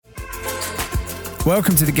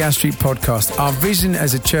Welcome to the Gas Street Podcast. Our vision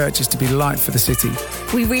as a church is to be light for the city.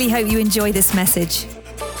 We really hope you enjoy this message.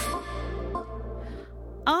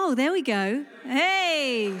 Oh, there we go.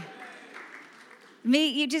 Hey.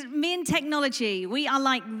 Me and technology, we are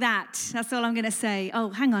like that. That's all I'm going to say.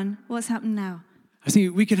 Oh, hang on. What's happened now? I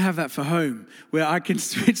think we can have that for home, where I can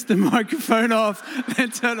switch the microphone off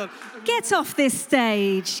and turn on. Get off this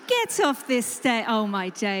stage. Get off this stage. Oh, my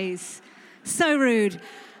days. So rude.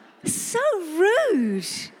 So rude.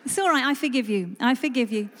 It's all right. I forgive you. I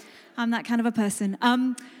forgive you. I'm that kind of a person.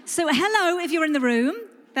 So hello if you're in the room.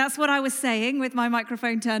 That's what I was saying with my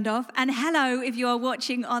microphone turned off. And hello if you are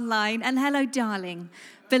watching online. And hello, darling,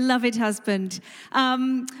 beloved husband.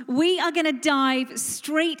 We are going to dive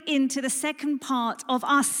straight into the second part of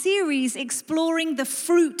our series exploring the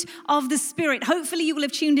fruit of the Spirit. Hopefully you will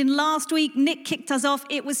have tuned in last week. Nick kicked us off.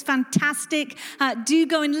 It was fantastic. Do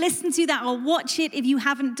go and listen to that or watch it if you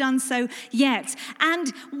haven't done so yet.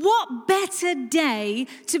 And what better day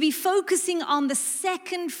to be focusing on the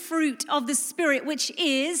second fruit of the Spirit, which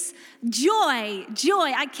is joy.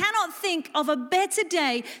 Joy. I cannot think of a better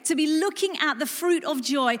day to be looking at the fruit of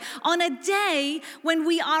joy on a day when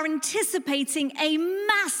we are anticipating a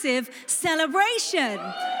massive celebration.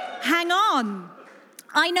 Hang on.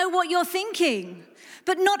 I know what you're thinking.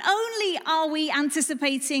 But not only are we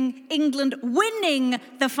anticipating England winning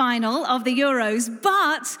the final of the Euros,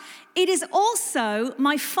 but it is also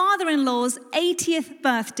my father-in-law's 80th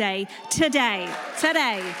birthday today.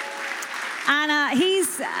 And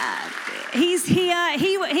he's here.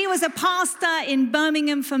 He was a pastor in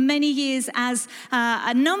Birmingham for many years, as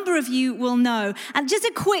a number of you will know. And just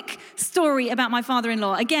a quick story about my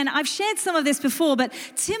father-in-law. Again, I've shared some of this before, but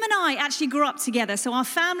Tim and I actually grew up together. So our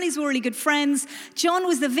families were really good friends. John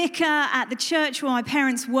was the vicar at the church where my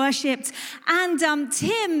parents worshipped. And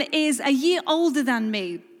Tim is a year older than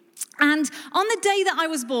me. And on the day that I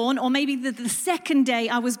was born, or maybe the second day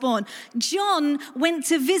I was born, John went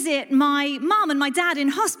to visit my mum and my dad in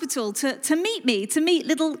hospital to meet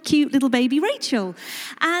cute little baby Rachel.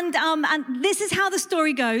 And this is how the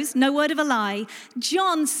story goes, no word of a lie.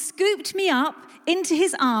 John scooped me up into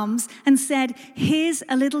his arms and said, "Here's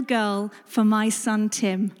a little girl for my son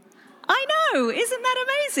Tim." I know, isn't that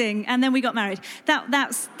amazing? And then we got married.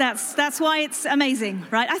 That's why it's amazing,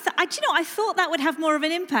 right? I thought that would have more of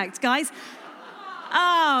an impact, guys.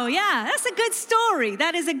 Oh, yeah, that's a good story.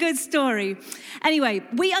 That is a good story. Anyway,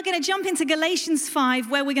 we are going to jump into Galatians 5,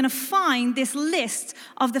 where we're going to find this list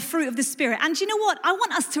of the fruit of the Spirit. And you know what? I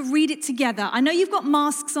want us to read it together. I know you've got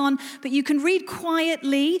masks on, but you can read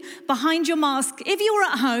quietly behind your mask. If you were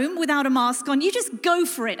at home without a mask on, you just go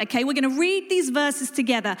for it, okay? We're going to read these verses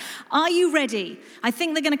together. Are you ready? I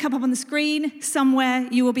think they're going to come up on the screen somewhere.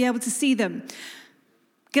 You will be able to see them.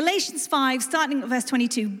 Galatians 5, starting at verse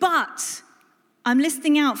 22. But I'm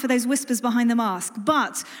listening out for those whispers behind the mask.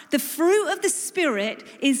 But the fruit of the Spirit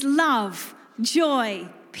is love, joy,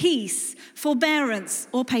 peace, forbearance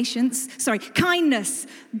or patience, kindness,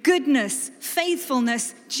 goodness,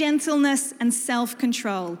 faithfulness, gentleness, and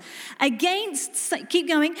self-control. Against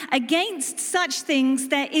such things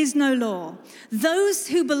there is no law. Those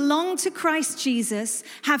who belong to Christ Jesus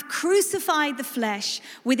have crucified the flesh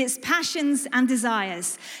with its passions and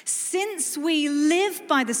desires. Since we live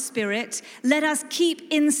by the Spirit, let us keep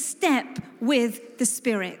in step with the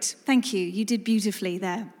Spirit. Thank you. You did beautifully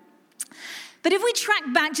there. But if we track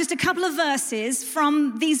back just a couple of verses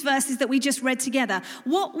from these verses that we just read together,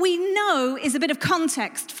 what we know is a bit of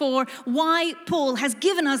context for why Paul has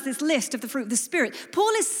given us this list of the fruit of the Spirit.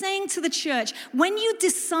 Paul is saying to the church, when you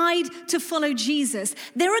decide to follow Jesus,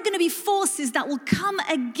 there are going to be forces that will come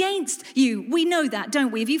against you. We know that,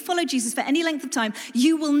 don't we? If you follow Jesus for any length of time,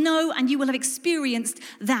 you will know and you will have experienced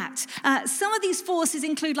that. Some of these forces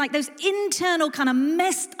include like those internal kind of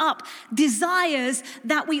messed up desires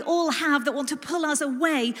that we all have that want to pull us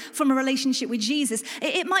away from a relationship with Jesus.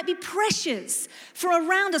 It might be pressures from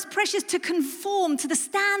around us, pressures to conform to the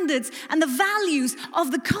standards and the values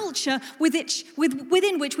of the culture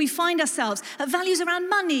within which we find ourselves. Values around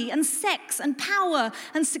money and sex and power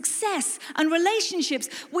and success and relationships,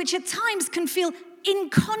 which at times can feel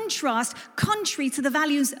in contrast, contrary to the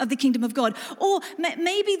values of the kingdom of God. Or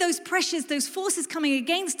maybe those pressures, those forces coming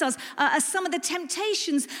against us are some of the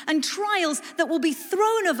temptations and trials that will be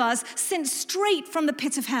thrown of us sent straight from the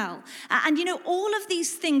pit of hell. And you know, all of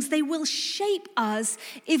these things, they will shape us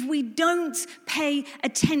if we don't pay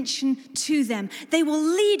attention to them. They will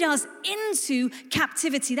lead us into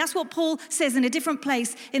captivity. That's what Paul says in a different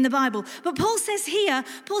place in the Bible. But Paul says here,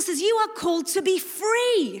 you are called to be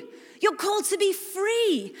free. You're called to be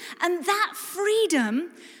free. And that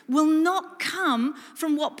freedom will not come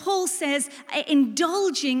from what Paul says,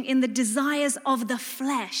 indulging in the desires of the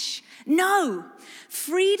flesh. No,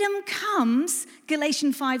 freedom comes,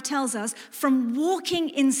 Galatians 5 tells us, from walking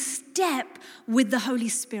in step with the Holy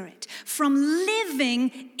Spirit, from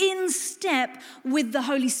living in step with the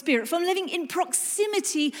Holy Spirit, from living in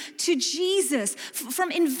proximity to Jesus, from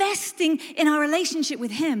investing in our relationship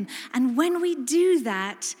with Him. And when we do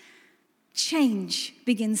that, change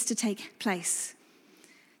begins to take place.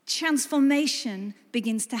 Transformation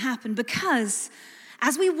begins to happen, because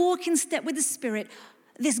as we walk in step with the Spirit,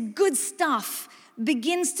 this good stuff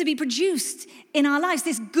begins to be produced in our lives,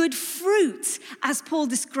 this good fruit, as Paul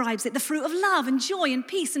describes it, the fruit of love and joy and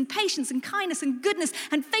peace and patience and kindness and goodness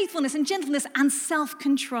and faithfulness and gentleness and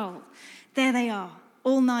self-control. There they are,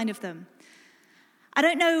 all 9 of them. I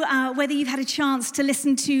don't know whether you've had a chance to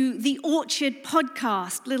listen to the Orchard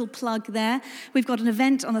podcast. Little plug there. We've got an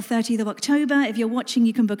event on the 30th of October. If you're watching,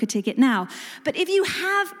 you can book a ticket now. But if you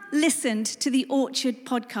have listened to the Orchard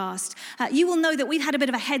podcast, you will know that we've had a bit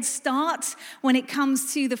of a head start when it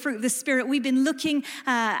comes to the fruit of the Spirit. We've been looking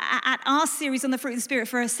at our series on the fruit of the Spirit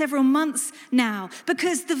for several months now,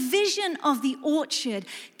 because the vision of the Orchard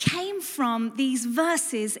came from these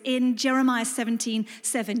verses in Jeremiah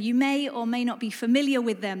 17:7. You may or may not be familiar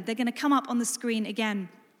with them. They're going to come up on the screen again.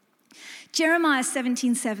 Jeremiah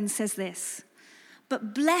 17:7 says this: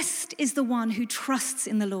 "But blessed is the one who trusts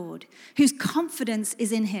in the Lord, whose confidence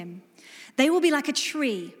is in Him. They will be like a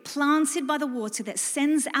tree planted by the water that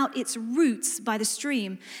sends out its roots by the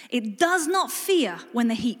stream. It does not fear when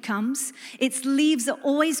the heat comes. Its leaves are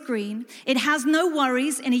always green. It has no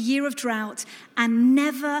worries in a year of drought and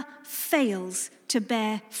never fails to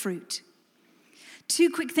bear fruit." 2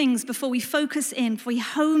 quick things before we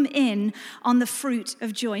home in on the fruit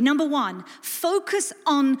of joy. Number 1, focus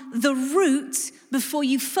on the root before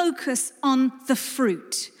you focus on the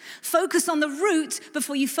fruit. Focus on the root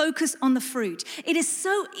before you focus on the fruit. It is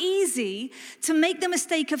so easy to make the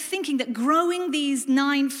mistake of thinking that growing these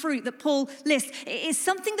 9 fruit that Paul lists is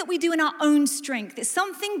something that we do in our own strength. It's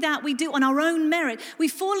something that we do on our own merit. We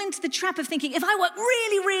fall into the trap of thinking, if I work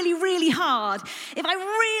really, really, really hard, if I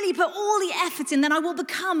really put all the effort in, then I will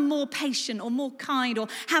become more patient or more kind or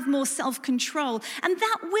have more self-control. And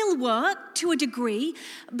that will work to a degree,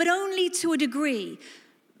 but only to a degree.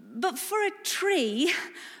 But for a tree,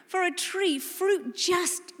 fruit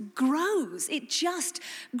just grows. It just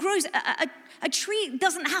grows. A tree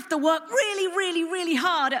doesn't have to work really, really, really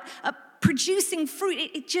hard at producing fruit.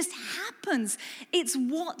 It just happens. It's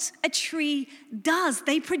what a tree does.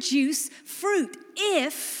 They produce fruit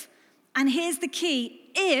if, and here's the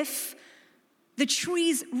key, if the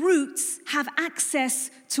tree's roots have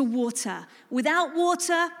access to water. Without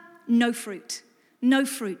water, no fruit. No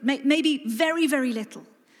fruit. Maybe very, very little.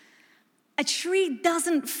 A tree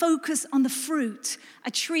doesn't focus on the fruit. A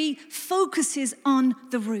tree focuses on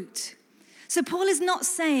the root. So Paul is not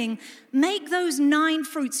saying, make those 9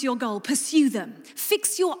 fruits your goal, pursue them,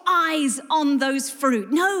 fix your eyes on those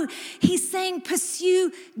fruit. No, he's saying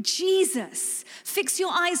pursue Jesus. Fix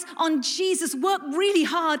your eyes on Jesus. Work really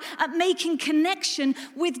hard at making connection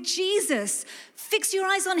with Jesus. Fix your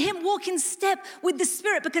eyes on Him. Walk in step with the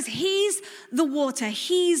Spirit, because He's the water.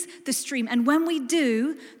 He's the stream. And when we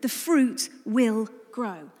do, the fruit will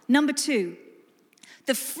grow. Number 2.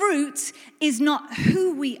 The fruit is not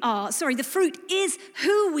who we are. The fruit is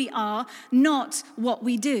who we are, not what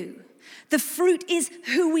we do. The fruit is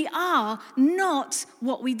who we are, not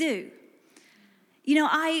what we do. You know,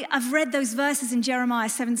 I've read those verses in Jeremiah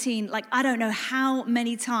 17, like I don't know how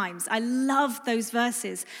many times. I love those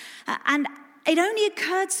verses. And it only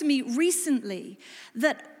occurred to me recently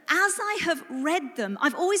that as I have read them,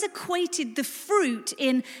 I've always equated the fruit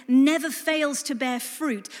in never fails to bear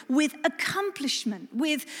fruit with accomplishment,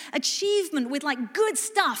 with achievement, with like good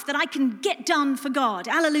stuff that I can get done for God.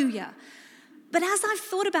 Hallelujah. But as I've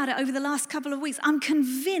thought about it over the last couple of weeks, I'm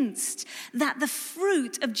convinced that the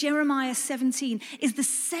fruit of Jeremiah 17 is the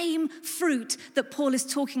same fruit that Paul is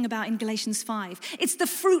talking about in Galatians 5. It's the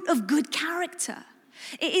fruit of good character.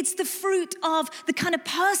 It's the fruit of the kind of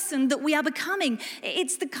person that we are becoming.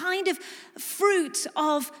 It's the kind of fruit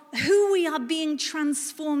of who we are being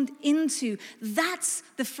transformed into. That's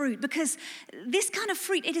the fruit. Because this kind of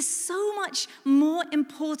fruit, it is so much more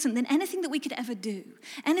important than anything that we could ever do,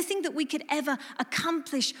 anything that we could ever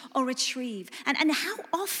accomplish or achieve. And how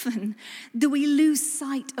often do we lose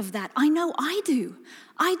sight of that? I know I do.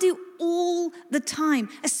 I do all the time,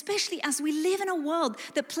 especially as we live in a world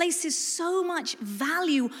that places so much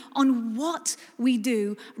value on what we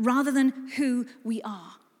do rather than who we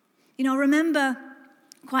are. You know, I remember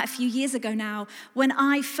quite a few years ago now, when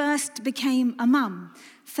I first became a mum.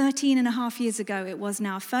 13 and a half years ago it was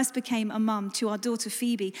now, I first became a mum to our daughter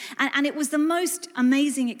Phoebe. And it was the most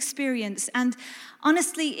amazing experience. And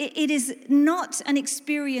honestly, it is not an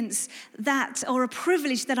experience or a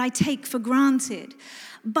privilege that I take for granted.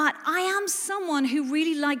 But I am someone who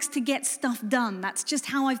really likes to get stuff done. That's just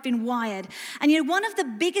how I've been wired. And one of the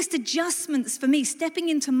biggest adjustments for me stepping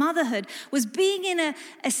into motherhood was being in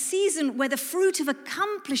a season where the fruit of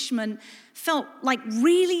accomplishment felt like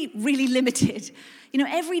really, really limited.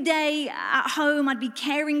 Every day at home, I'd be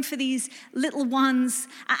caring for these little ones.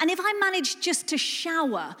 And if I managed just to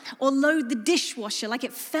shower or load the dishwasher,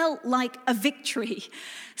 it felt like a victory.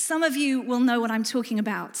 Some of you will know what I'm talking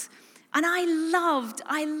about. And I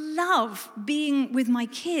love being with my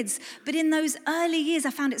kids. But in those early years, I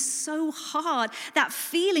found it so hard. That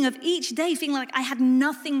feeling of each day feeling like I had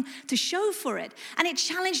nothing to show for it. And it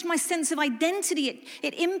challenged my sense of identity.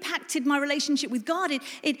 It impacted my relationship with God.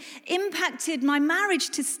 It impacted my marriage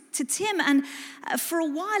to Tim. And for a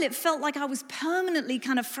while, it felt like I was permanently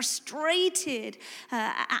kind of frustrated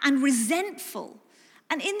and resentful.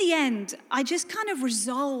 And in the end, I just kind of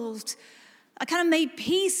I kind of made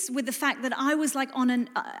peace with the fact that I was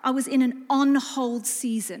I was in an on-hold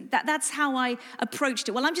season. That's how I approached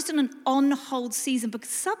it. Well, I'm just in an on-hold season because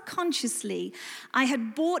subconsciously I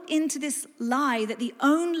had bought into this lie that the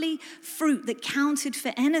only fruit that counted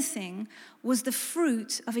for anything was the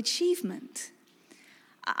fruit of achievement.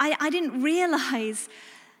 I didn't realize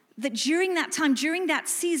that during that time, during that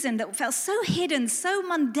season that felt so hidden, so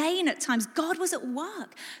mundane at times, God was at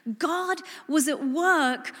work. God was at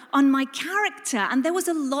work on my character, and there was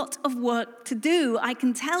a lot of work to do, I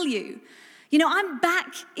can tell you. I'm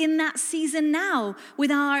back in that season now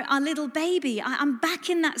with our little baby. I'm back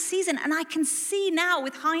in that season, and I can see now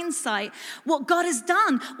with hindsight what God has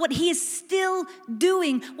done, what he is still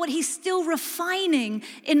doing, what he's still refining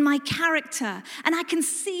in my character. And I can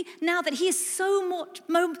see now that he is so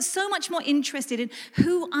much more interested in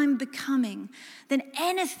who I'm becoming than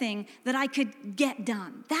anything that I could get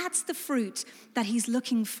done. That's the fruit that he's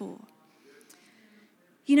looking for.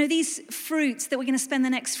 These fruits that we're going to spend the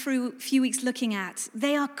next few weeks looking at,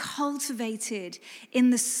 they are cultivated in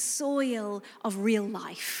the soil of real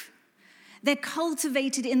life. They're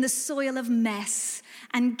cultivated in the soil of mess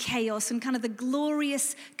and chaos and kind of the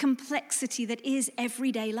glorious complexity that is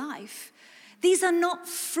everyday life. These are not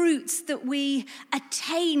fruits that we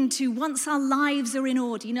attain to once our lives are in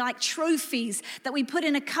order, like trophies that we put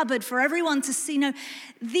in a cupboard for everyone to see. No,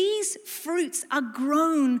 these fruits are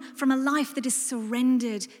grown from a life that is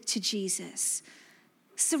surrendered to Jesus.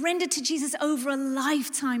 Surrendered to Jesus over a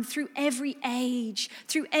lifetime, through every age,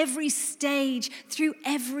 through every stage, through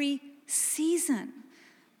every season.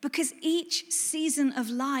 Because each season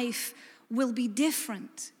of life will be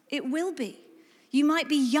different. It will be. You might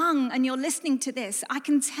be young and you're listening to this. I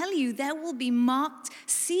can tell you there will be marked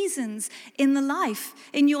seasons in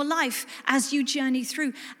your life as you journey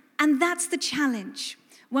through. And that's the challenge.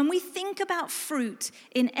 When we think about fruit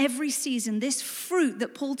in every season, this fruit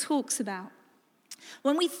that Paul talks about,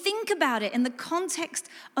 when we think about it in the context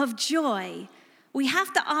of joy, we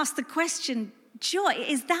have to ask the question, joy,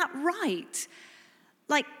 is that right?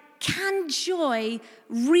 Can joy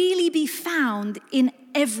really be found in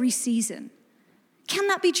every season? Can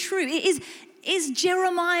that be true? Is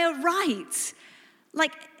Jeremiah right?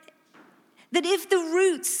 That if the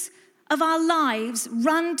roots of our lives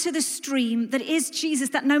run to the stream that is Jesus,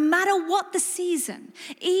 that no matter what the season,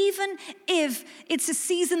 even if it's a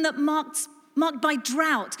season that marked by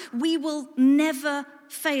drought, we will never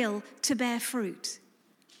fail to bear fruit.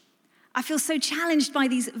 I feel so challenged by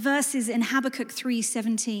these verses in Habakkuk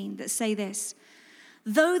 3:17 that say this: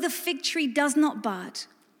 though the fig tree does not bud,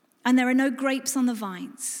 and there are no grapes on the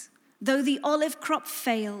vines, though the olive crop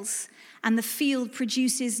fails and the field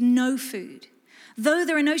produces no food, though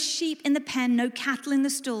there are no sheep in the pen, no cattle in the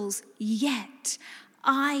stalls, yet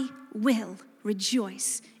I will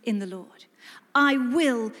rejoice in the Lord. I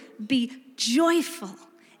will be joyful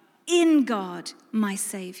in God, my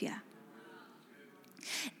Savior.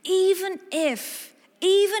 Even if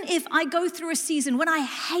I go through a season when I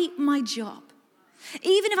hate my job,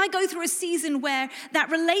 even if I go through a season where that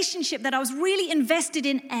relationship that I was really invested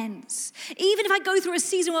in ends, even if I go through a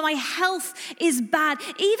season where my health is bad,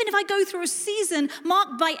 even if I go through a season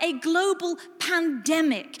marked by a global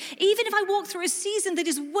pandemic, even if I walk through a season that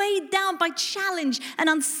is weighed down by challenge and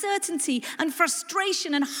uncertainty and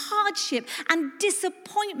frustration and hardship and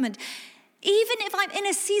disappointment, Even if I'm in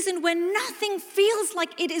a season where nothing feels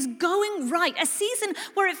like it is going right, a season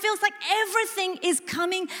where it feels like everything is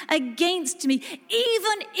coming against me,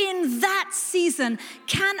 even in that season,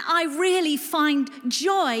 can I really find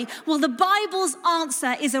joy? Well, the Bible's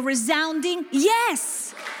answer is a resounding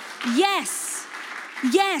yes. Yes.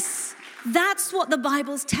 Yes. That's what the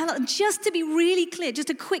Bible's tell us. Just to be really clear,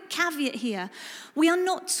 just a quick caveat here. We are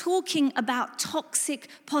not talking about toxic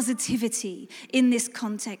positivity in this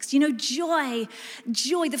context. You know, joy,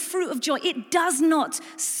 the fruit of joy, it does not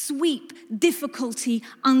sweep difficulty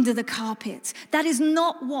under the carpet. That is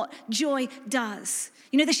not what joy does.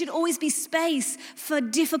 You know, there should always be space for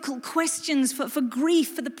difficult questions, for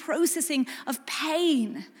grief, for the processing of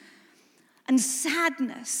pain and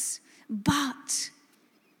sadness. But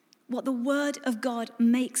what the Word of God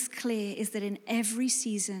makes clear is that in every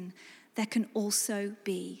season, there can also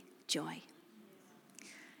be joy.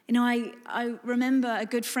 You know, I remember a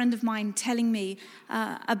good friend of mine telling me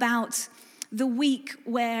about the week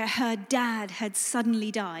where her dad had suddenly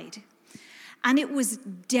died. And it was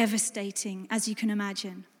devastating, as you can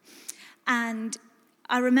imagine. And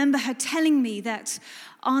I remember her telling me that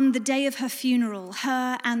on the day of her funeral,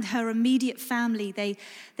 her and her immediate family,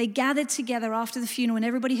 they gathered together after the funeral when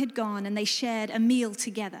everybody had gone, and they shared a meal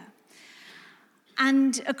together.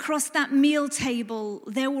 And across that meal table,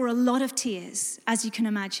 there were a lot of tears, as you can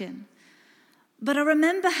imagine. But I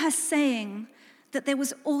remember her saying that there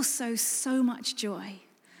was also so much joy,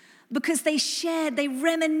 because they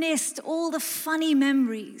reminisced all the funny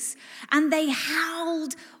memories, and they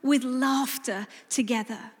howled with laughter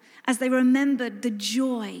together as they remembered the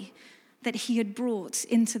joy that he had brought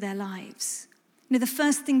into their lives. You know, the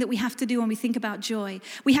first thing that we have to do when we think about joy,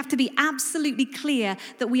 we have to be absolutely clear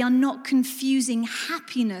that we are not confusing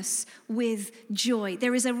happiness with joy.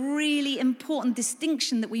 There is a really important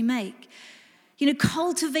distinction that we make. You know,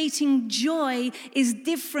 cultivating joy is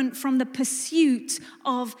different from the pursuit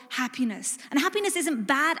of happiness. And happiness isn't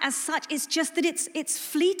bad as such, it's just that it's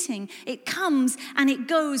fleeting. It comes and it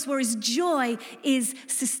goes, whereas joy is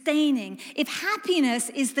sustaining. If happiness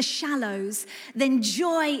is the shallows, then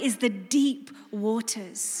joy is the deep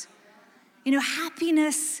waters. You know,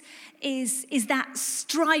 happiness is that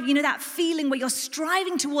strive, you know, that feeling where you're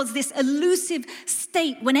striving towards this elusive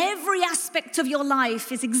state when every aspect of your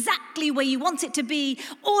life is exactly where you want it to be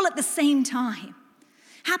all at the same time.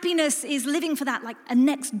 Happiness is living for that, like a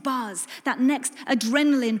next buzz, that next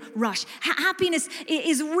adrenaline rush. Happiness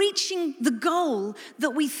is reaching the goal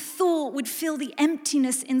that we thought would fill the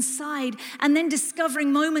emptiness inside, and then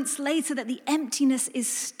discovering moments later that the emptiness is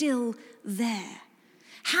still there.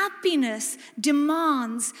 Happiness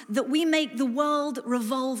demands that we make the world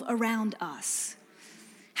revolve around us.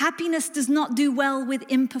 Happiness does not do well with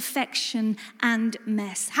imperfection and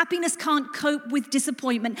mess. Happiness can't cope with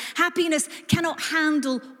disappointment. Happiness cannot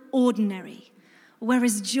handle ordinary.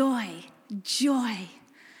 Whereas joy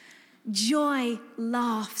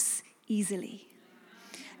laughs easily.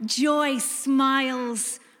 Joy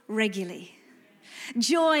smiles regularly.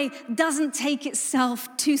 Joy doesn't take itself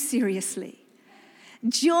too seriously.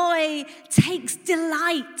 Joy takes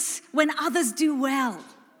delight when others do well.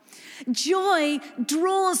 Joy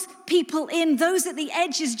draws people in. Those at the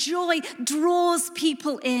edges, joy draws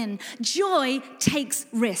people in. Joy takes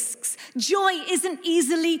risks. Joy isn't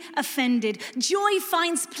easily offended. Joy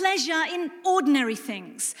finds pleasure in ordinary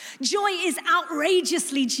things. Joy is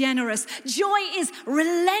outrageously generous. Joy is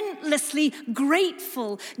relentlessly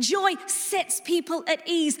grateful. Joy sets people at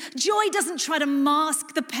ease. Joy doesn't try to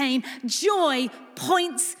mask the pain. Joy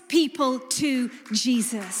points people to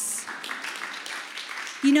Jesus.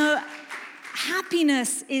 You know,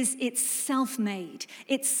 happiness it's self-made,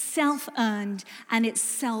 it's self-earned, and it's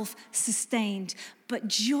self-sustained. But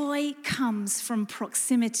joy comes from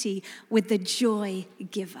proximity with the joy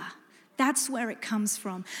giver. That's where it comes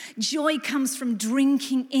from. Joy comes from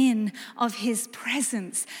drinking in of his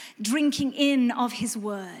presence, drinking in of his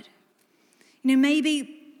word. You know,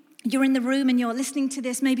 maybe you're in the room and you're listening to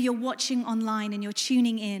this, maybe you're watching online and you're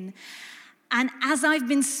tuning in. And as I've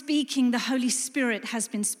been speaking, the Holy Spirit has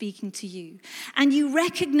been speaking to you. And you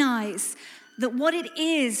recognize that what it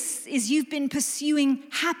is you've been pursuing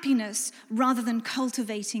happiness rather than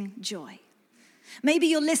cultivating joy. Maybe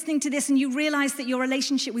you're listening to this and you realize that your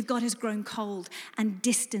relationship with God has grown cold and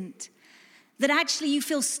distant. That actually you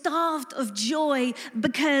feel starved of joy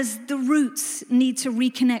because the roots need to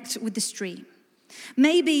reconnect with the stream.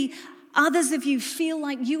 Maybe others of you feel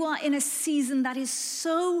like you are in a season that is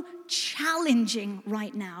so challenging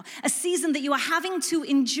right now, a season that you are having to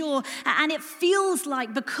endure, and it feels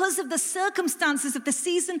like because of the circumstances of the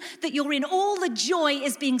season that you're in, all the joy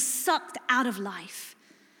is being sucked out of life.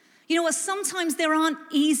 You know what? Sometimes there aren't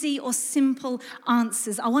easy or simple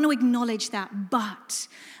answers. I want to acknowledge that. But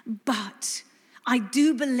I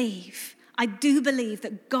do believe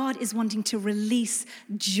that God is wanting to release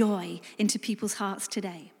joy into people's hearts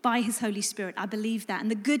today by his Holy Spirit. I believe that. And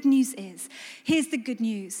the good news is, here's the good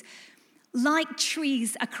news. Like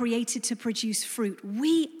trees are created to produce fruit,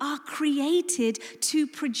 we are created to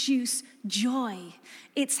produce joy.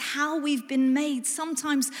 It's how we've been made.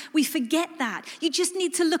 Sometimes we forget that. You just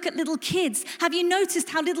need to look at little kids. Have you noticed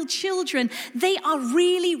how little children, they are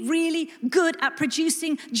really, really good at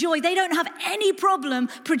producing joy. They don't have any problem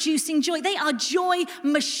producing joy. They are joy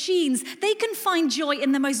machines. They can find joy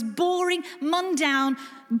in the most boring, mundane,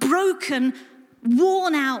 broken,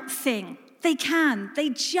 worn out thing. They can. They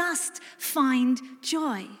just find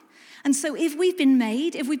joy. And so if we've been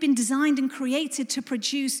made, if we've been designed and created to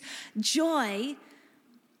produce joy,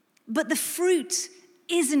 but the fruit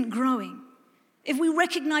isn't growing, if we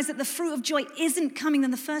recognize that the fruit of joy isn't coming, then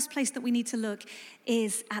the first place that we need to look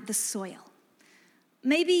is at the soil.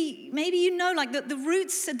 Maybe you know, like the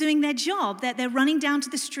roots are doing their job, that they're running down to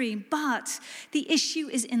the stream, but the issue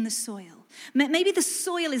is in the soil. Maybe the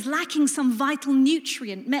soil is lacking some vital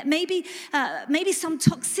nutrient. Maybe some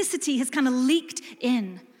toxicity has kind of leaked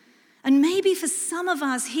in. And maybe for some of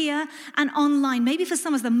us here and online, maybe for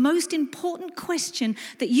some of us, the most important question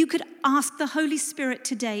that you could ask the Holy Spirit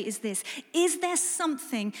today is this: is there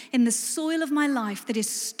something in the soil of my life that is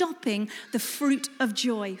stopping the fruit of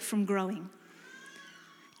joy from growing?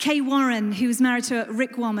 Kay Warren, who's married to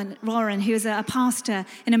Rick Warren, who is a pastor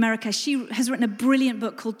in America, she has written a brilliant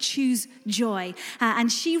book called Choose Joy.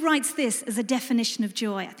 And she writes this as a definition of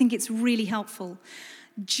joy. I think it's really helpful.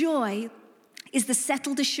 Joy is the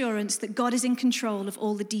settled assurance that God is in control of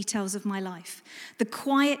all the details of my life. The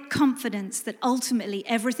quiet confidence that ultimately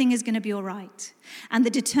everything is going to be all right. And the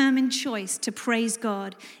determined choice to praise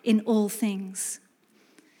God in all things.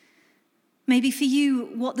 Maybe for you,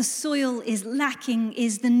 what the soil is lacking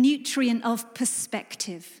is the nutrient of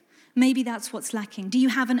perspective. Maybe that's what's lacking. Do you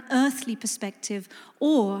have an earthly perspective,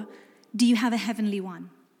 or do you have a heavenly one?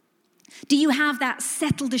 Do you have that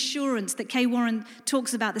settled assurance that Kay Warren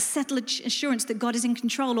talks about, the settled assurance that God is in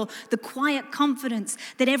control, or the quiet confidence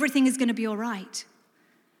that everything is going to be all right?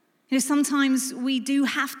 You know, sometimes we do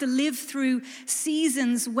have to live through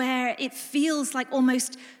seasons where it feels like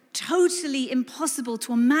almost totally impossible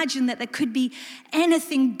to imagine that there could be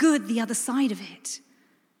anything good the other side of it.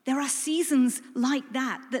 There are seasons like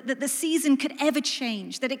that the season could ever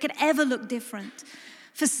change, that it could ever look different.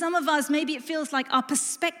 For some of us, maybe it feels like our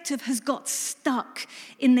perspective has got stuck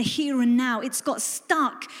in the here and now. It's got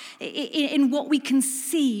stuck in what we can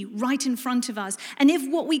see right in front of us. And if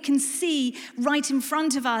what we can see right in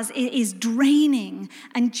front of us is draining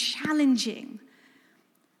and challenging,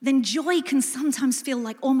 then joy can sometimes feel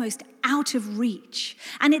like almost out of reach.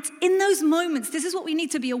 And it's in those moments, this is what we need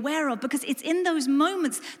to be aware of, because it's in those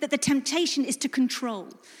moments that the temptation is to control.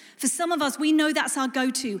 For some of us, we know that's our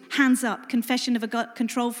go-to, hands up, confession of a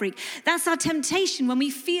control freak. That's our temptation when we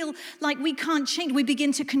feel like we can't change, we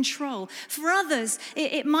begin to control. For others,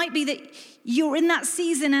 it might be that you're in that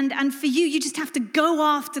season and for you, you just have to go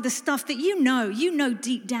after the stuff that you know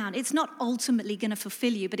deep down. It's not ultimately going to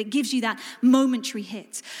fulfill you, but it gives you that momentary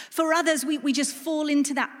hit. For others, we just fall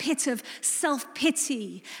into that pit of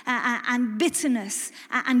self-pity and bitterness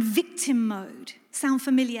and victim mode. Sound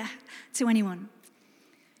familiar to anyone?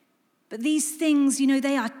 But these things, you know,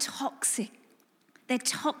 they are toxic. They're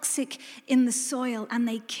toxic in the soil and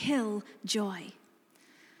they kill joy.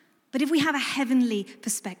 But if we have a heavenly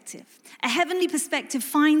perspective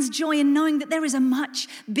finds joy in knowing that there is a much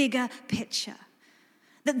bigger picture.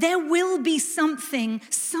 That there will be something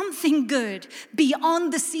good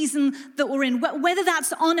beyond the season that we're in. Whether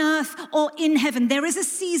that's on earth or in heaven, there is a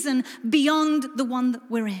season beyond the one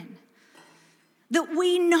that we're in. That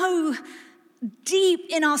we know deep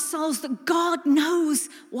in our souls that God knows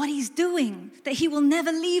what he's doing, that he will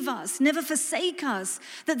never leave us, never forsake us,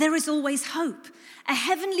 that there is always hope. A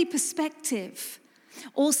heavenly perspective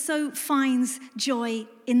also finds joy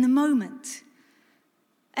in the moment.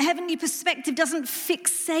 A heavenly perspective doesn't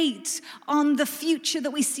fixate on the future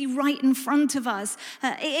that we see right in front of us.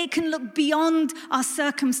 It can look beyond our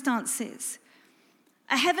circumstances.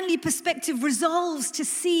 A heavenly perspective resolves to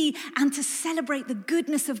see and to celebrate the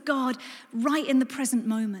goodness of God right in the present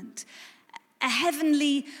moment. A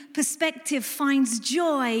heavenly perspective finds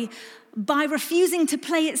joy by refusing to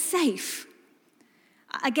play it safe.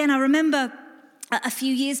 Again, I remember a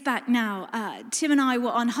few years back now, Tim and I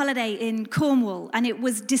were on holiday in Cornwall, and it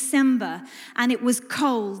was December, and it was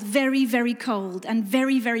cold, very, very cold, and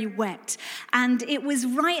very, very wet. And it was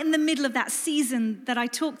right in the middle of that season that I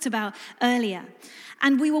talked about earlier.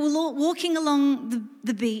 And we were walking along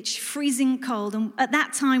the beach, freezing cold. And at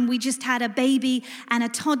that time, we just had a baby and a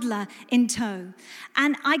toddler in tow.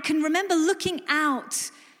 And I can remember looking out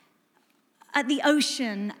at the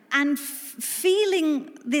ocean and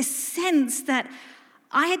feeling this sense that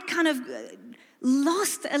I had kind of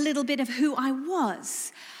lost a little bit of who I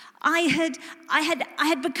was. I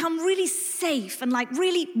had become really safe and like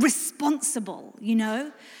really responsible, you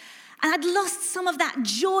know? And I'd lost some of that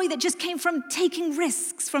joy that just came from taking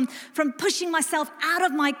risks, from pushing myself out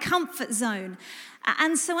of my comfort zone.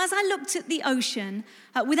 And so as I looked at the ocean,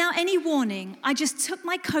 without any warning, I just took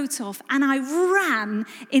my coat off and I ran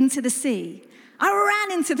into the sea. I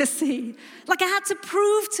ran into the sea. Like I had to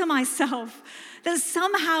prove to myself that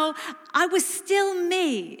somehow I was still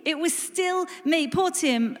me. It was still me. Poor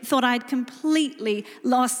Tim thought I'd completely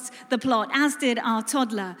lost the plot, as did our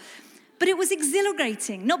toddler. But it was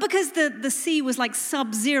exhilarating, not because the sea was like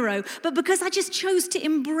sub-zero, but because I just chose to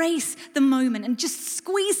embrace the moment and just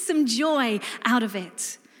squeeze some joy out of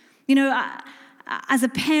it. You know, as a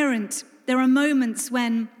parent, there are moments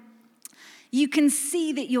when you can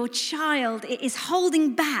see that your child is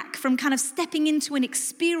holding back from kind of stepping into an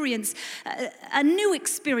experience, a new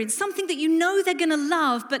experience, something that you know they're going to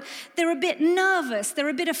love, but they're a bit nervous, they're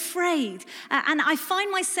a bit afraid. And I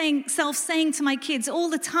find myself saying to my kids all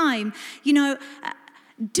the time, you know,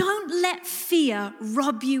 don't let fear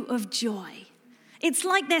rob you of joy. It's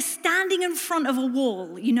like they're standing in front of a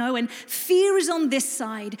wall, you know, and fear is on this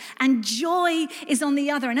side and joy is on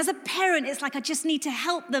the other. And as a parent, it's like I just need to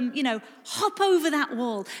help them, you know, hop over that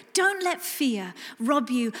wall. Don't let fear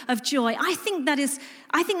rob you of joy. I think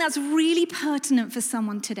that's really pertinent for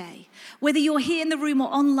someone today. Whether you're here in the room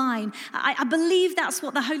or online, I believe that's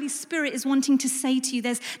what the Holy Spirit is wanting to say to you.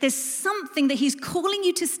 There's something that he's calling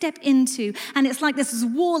you to step into, and it's like there's this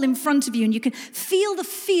wall in front of you, and you can feel the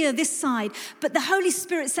fear this side, but the Holy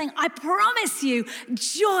Spirit saying, I promise you,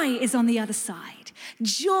 joy is on the other side.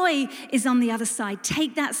 Joy is on the other side.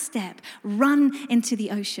 Take that step. Run into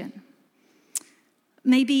the ocean.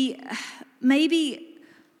 Maybe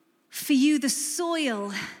for you, the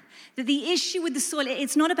soil, that the issue with the soil,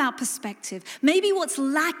 it's not about perspective. Maybe what's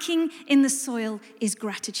lacking in the soil is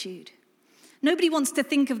gratitude. Nobody wants to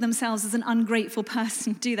think of themselves as an ungrateful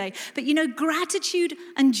person, do they? But you know, gratitude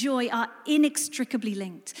and joy are inextricably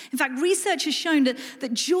linked. In fact, research has shown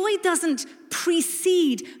that joy doesn't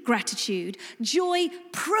precede gratitude. Joy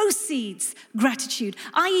proceeds gratitude,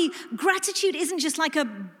 i.e., gratitude isn't just like a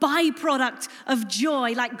byproduct of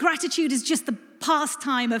joy, like gratitude is just the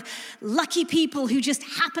pastime of lucky people who just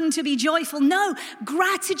happen to be joyful. No,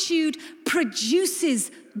 gratitude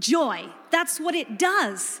produces joy. That's what it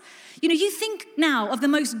does. You know, you think now of the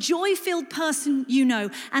most joy-filled person you know,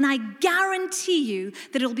 and I guarantee you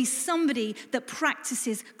that it'll be somebody that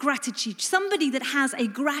practices gratitude, somebody that has a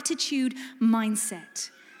gratitude mindset.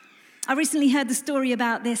 I recently heard the story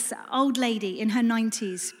about this old lady in her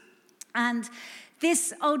 90s, and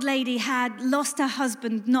this old lady had lost her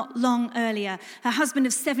husband not long earlier, her husband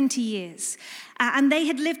of 70 years. And they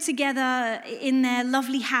had lived together in their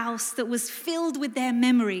lovely house that was filled with their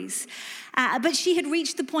memories. But she had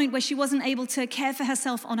reached the point where she wasn't able to care for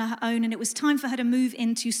herself on her own, and it was time for her to move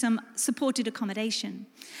into some supported accommodation.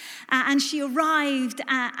 And she arrived,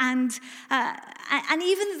 and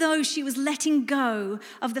even though she was letting go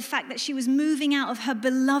of the fact that she was moving out of her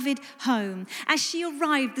beloved home, as she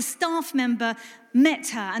arrived, the staff member met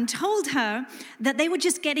her and told her that they were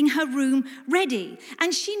just getting her room ready.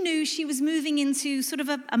 And she knew she was moving into sort of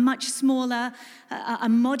a much smaller, a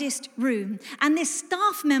modest room. And this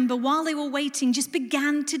staff member, while they were waiting, just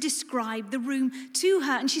began to describe the room to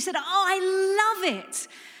her. And she said, "Oh, I love it."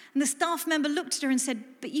 And the staff member looked at her and said,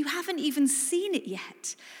 "But you haven't even seen it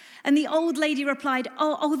yet." And the old lady replied,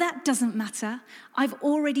 Oh, that doesn't matter. I've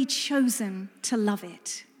already chosen to love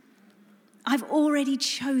it. I've already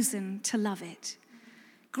chosen to love it.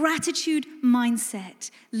 Gratitude mindset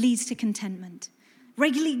leads to contentment.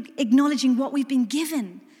 Regularly acknowledging what we've been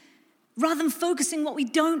given, rather than focusing what we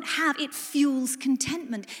don't have, it fuels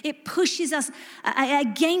contentment. It pushes us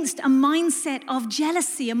against a mindset of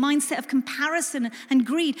jealousy, a mindset of comparison and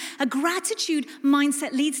greed. A gratitude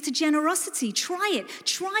mindset leads to generosity. Try it.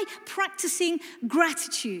 Try practicing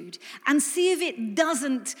gratitude and see if it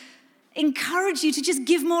doesn't encourage you to just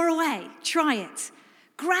give more away. Try it.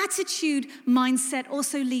 Gratitude mindset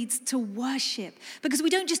also leads to worship, because we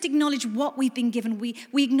don't just acknowledge what we've been given, we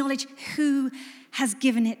acknowledge who has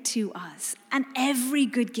given it to us. And every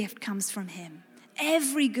good gift comes from him.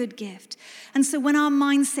 Every good gift. And so when our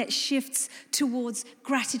mindset shifts towards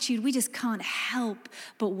gratitude, we just can't help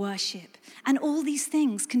but worship. And all these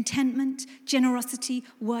things, contentment, generosity,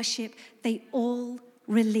 worship, they all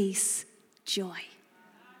release joy.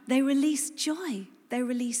 They release joy. They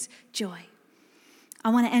release joy. I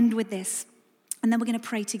want to end with this, and then we're going to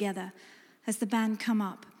pray together as the band come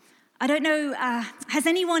up. I don't know, has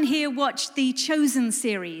anyone here watched the Chosen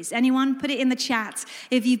series? Anyone? Put it in the chat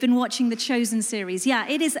if you've been watching the Chosen series. Yeah,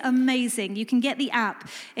 it is amazing. You can get the app.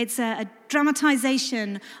 It's a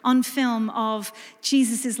dramatization on film of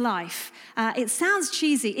Jesus' life. It sounds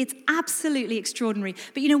cheesy. It's absolutely extraordinary.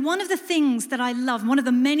 But you know, one of the things that I love, one of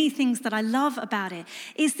the many things that I love about it,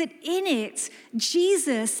 is that in it,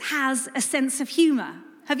 Jesus has a sense of humor.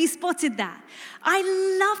 Have you spotted that? I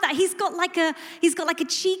love that. He's got like a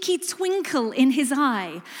cheeky twinkle in his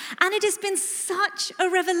eye. And it has been such a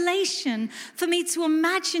revelation for me to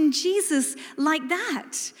imagine Jesus like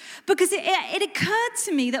that. Because it occurred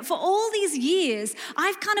to me that for all these years,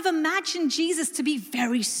 I've kind of imagined Jesus to be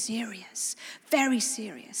very serious. Very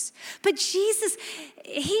serious. But Jesus,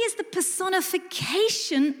 he is the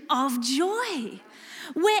personification of joy.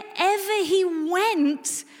 Wherever he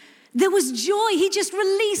went, there was joy. He just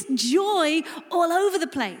released joy all over the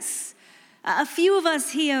place. A few of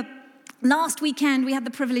us here, last weekend, we had the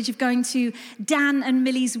privilege of going to Dan and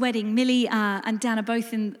Millie's wedding. Millie and Dan are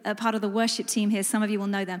both in part of the worship team here. Some of you will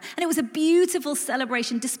know them. And it was a beautiful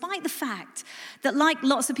celebration, despite the fact that, like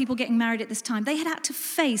lots of people getting married at this time, they had to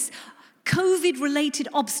face COVID-related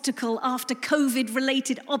obstacle after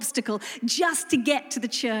COVID-related obstacle just to get to the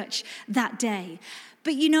church that day.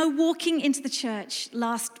 But you know, walking into the church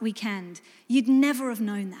last weekend, you'd never have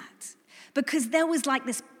known that, because there was like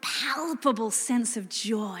this palpable sense of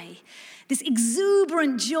joy, this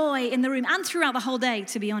exuberant joy in the room and throughout the whole day,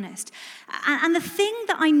 to be honest. And the thing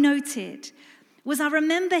that I noted was I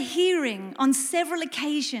remember hearing on several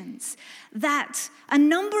occasions that a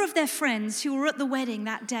number of their friends who were at the wedding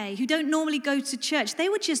that day, who don't normally go to church, they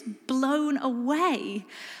were just blown away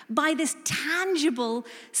by this tangible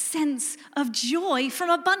sense of joy from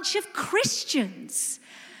a bunch of Christians.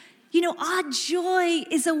 You know, our joy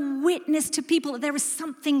is a witness to people that there is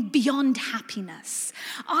something beyond happiness.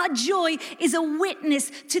 Our joy is a witness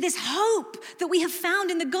to this hope that we have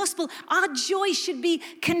found in the gospel. Our joy should be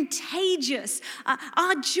contagious.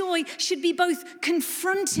 Our joy should be both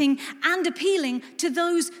confronting and appealing to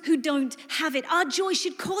those who don't have it. Our joy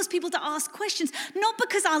should cause people to ask questions, not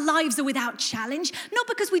because our lives are without challenge, not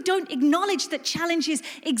because we don't acknowledge that challenges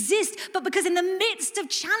exist, but because in the midst of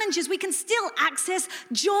challenges, we can still access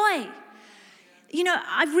joy. You know,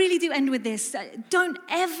 I really do end with this. Don't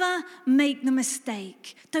ever make the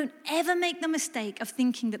mistake. Don't ever make the mistake of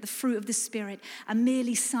thinking that the fruit of the Spirit are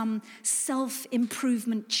merely some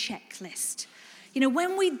self-improvement checklist. You know,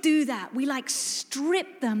 when we do that, we like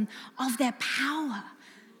strip them of their power.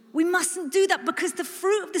 We mustn't do that, because the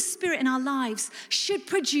fruit of the Spirit in our lives should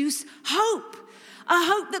produce hope. A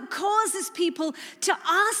hope that causes people to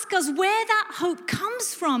ask us where that hope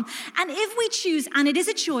comes from. And if we choose, and it is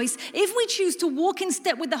a choice, if we choose to walk in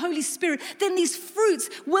step with the Holy Spirit, then these fruits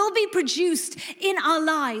will be produced in our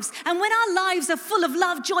lives. And when our lives are full of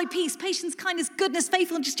love, joy, peace, patience, kindness, goodness,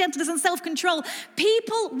 faithfulness, gentleness, and self-control,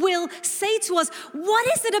 people will say to us, "What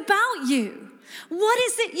is it about you? What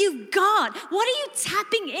is it you've got? What are you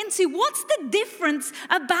tapping into? What's the difference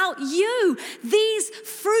about you?" These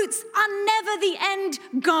fruits are never the end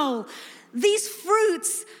goal. These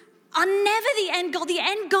fruits are never the end goal. The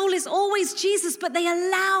end goal is always Jesus, but they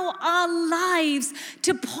allow our lives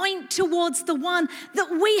to point towards the one that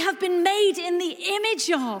we have been made in the image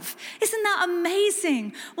of. Isn't that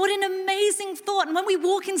amazing? What an amazing thought. And when we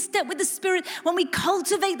walk in step with the Spirit, when we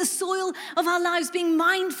cultivate the soil of our lives, being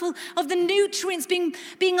mindful of the nutrients, being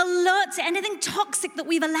alert to anything toxic that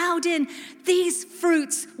we've allowed in, these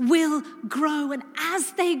fruits will grow. And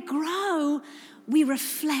as they grow, we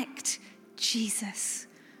reflect Jesus.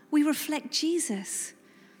 We reflect Jesus.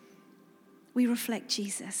 We reflect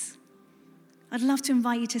Jesus. I'd love to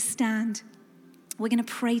invite you to stand. We're going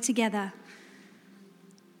to pray together,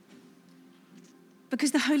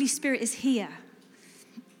 because the Holy Spirit is here.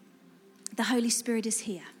 The Holy Spirit is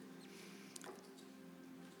here.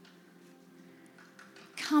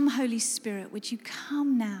 Come, Holy Spirit, would you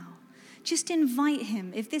come now? Just invite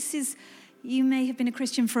him. If this is, you may have been a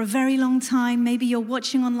Christian for a very long time. Maybe you're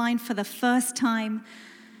watching online for the first time.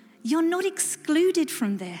 You're not excluded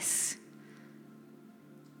from this.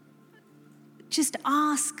 Just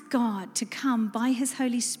ask God to come by his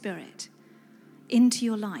Holy Spirit into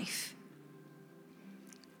your life.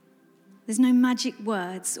 There's no magic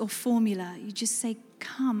words or formula. You just say,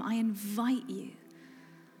 come, I invite you.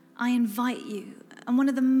 I invite you. And one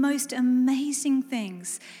of the most amazing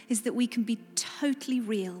things is that we can be totally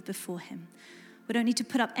real before him. We don't need to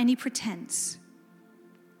put up any pretense.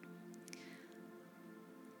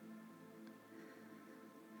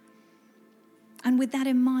 And with that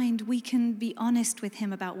in mind, we can be honest with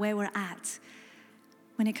him about where we're at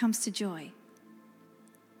when it comes to joy.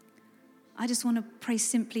 I just want to pray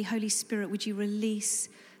simply, Holy Spirit, would you release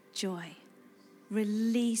joy?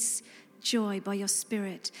 Release joy by your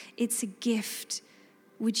Spirit. It's a gift.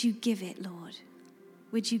 Would you give it, Lord?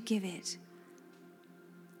 Would you give it?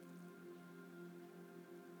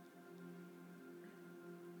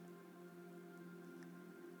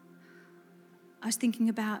 I was thinking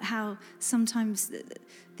about how sometimes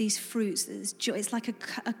these fruits, it's like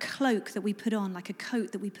a cloak that we put on, like a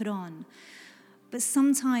coat that we put on. But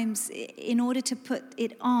sometimes in order to put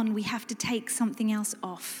it on, we have to take something else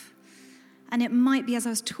off. And it might be, as I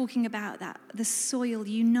was talking about that, the soil,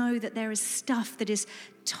 you know that there is stuff that is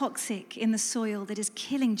toxic in the soil that is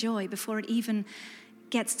killing joy before it even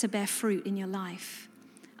gets to bear fruit in your life.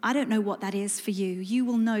 I don't know what that is for you. You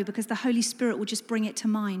will know because the Holy Spirit will just bring it to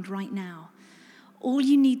mind right now. All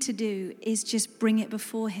you need to do is just bring it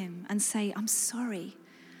before him and say, I'm sorry.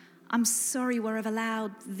 I'm sorry where I've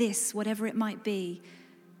allowed this, whatever it might be,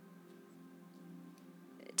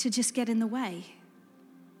 to just get in the way.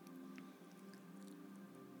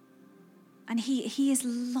 And he is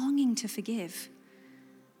longing to forgive.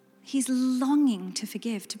 He's longing to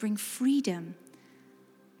forgive, to bring freedom.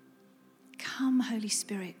 Come, Holy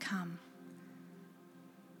Spirit, come.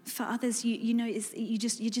 For others, you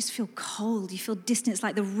just feel cold. You feel distant. It's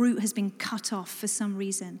like the root has been cut off for some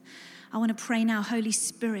reason. I want to pray now, Holy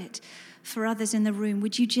Spirit, for others in the room.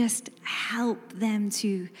 Would you just help them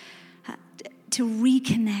to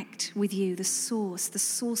reconnect with you, the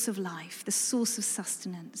source of life, the source of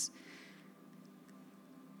sustenance?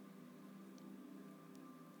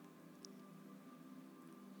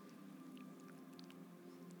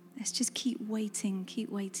 Let's just keep waiting,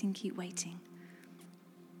 keep waiting, keep waiting.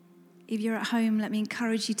 If you're at home, let me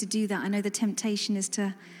encourage you to do that. I know the temptation is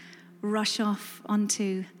to rush off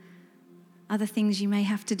onto other things you may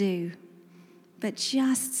have to do. But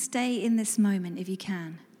just stay in this moment if you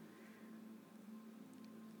can.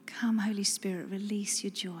 Come, Holy Spirit, release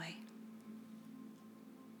your joy.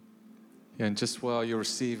 Yeah, and just while you're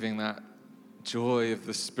receiving that joy of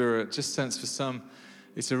the Spirit, just sense for some,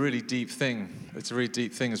 it's a really deep thing. It's a really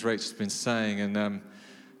deep thing, as Rachel's been saying, and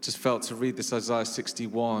just felt to read this Isaiah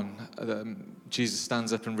 61. Jesus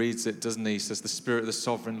stands up and reads it, doesn't he? He says, the Spirit of the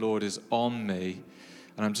Sovereign Lord is on me.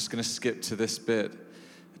 And I'm just going to skip to this bit.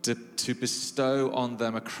 To bestow on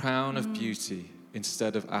them a crown of beauty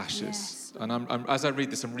instead of ashes. Yes. And as I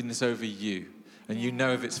read this, I'm reading this over you. And you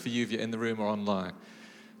know if it's for you, if you're in the room or online.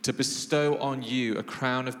 To bestow on you a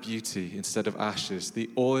crown of beauty instead of ashes, the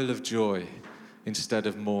oil of joy instead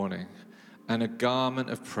of mourning, and a garment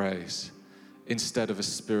of praise instead of a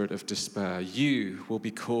spirit of despair. You will be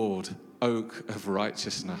called oak of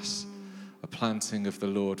righteousness, a planting of the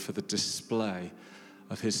Lord for the display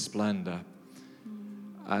of his splendor.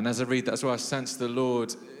 And as I read that as well, I sense the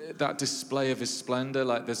Lord, that display of his splendor,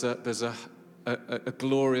 like there's a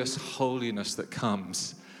glorious holiness that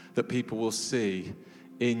comes, that people will see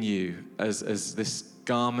in you as this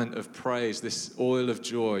garment of praise, this oil of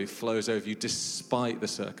joy flows over you despite the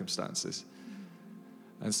circumstances.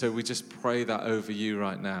 And so we just pray that over you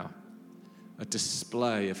right now, a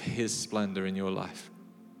display of his splendor in your life.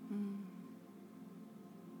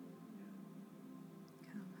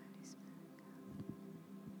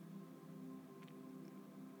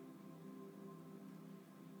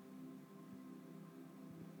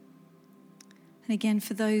 And again,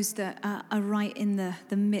 for those that are right in the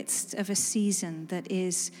midst of a season that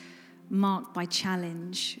is marked by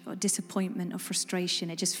challenge or disappointment or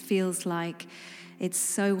frustration, it just feels like it's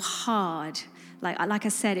so hard. Like I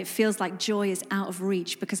said, it feels like joy is out of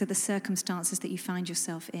reach because of the circumstances that you find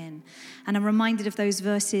yourself in. And I'm reminded of those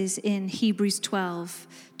verses in Hebrews 12,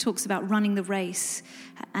 talks about running the race.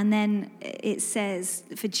 And then it says,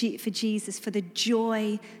 for Jesus, for the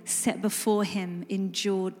joy set before him,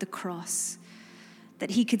 endured the cross.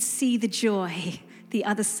 That he could see the joy, the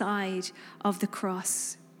other side of the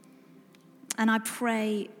cross. And I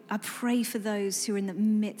pray for those who are in the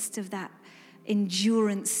midst of that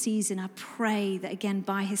endurance season. I pray that again,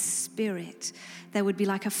 by his Spirit, there would be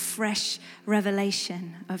like a fresh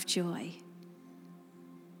revelation of joy.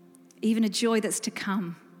 Even a joy that's to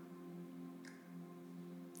come.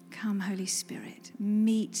 Come, Holy Spirit,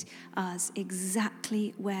 meet us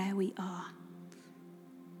exactly where we are.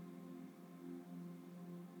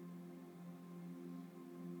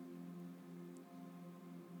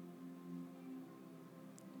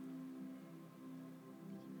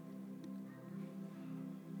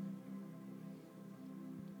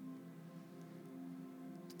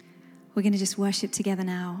 We're going to just worship together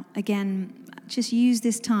now. Again, just use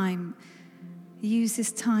this time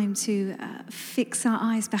to fix our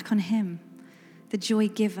eyes back on him, the joy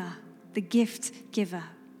giver, the gift giver.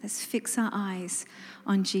 Let's fix our eyes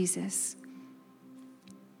on Jesus.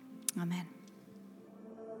 Amen.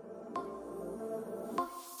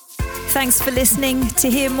 Thanks for listening. To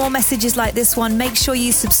hear more messages like this one, make sure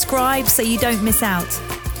you subscribe so you don't miss out.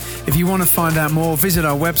 If you want to find out more, visit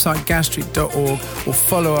our website, gasstreet.org, or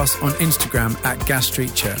follow us on Instagram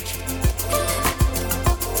 @GasStreetChurch.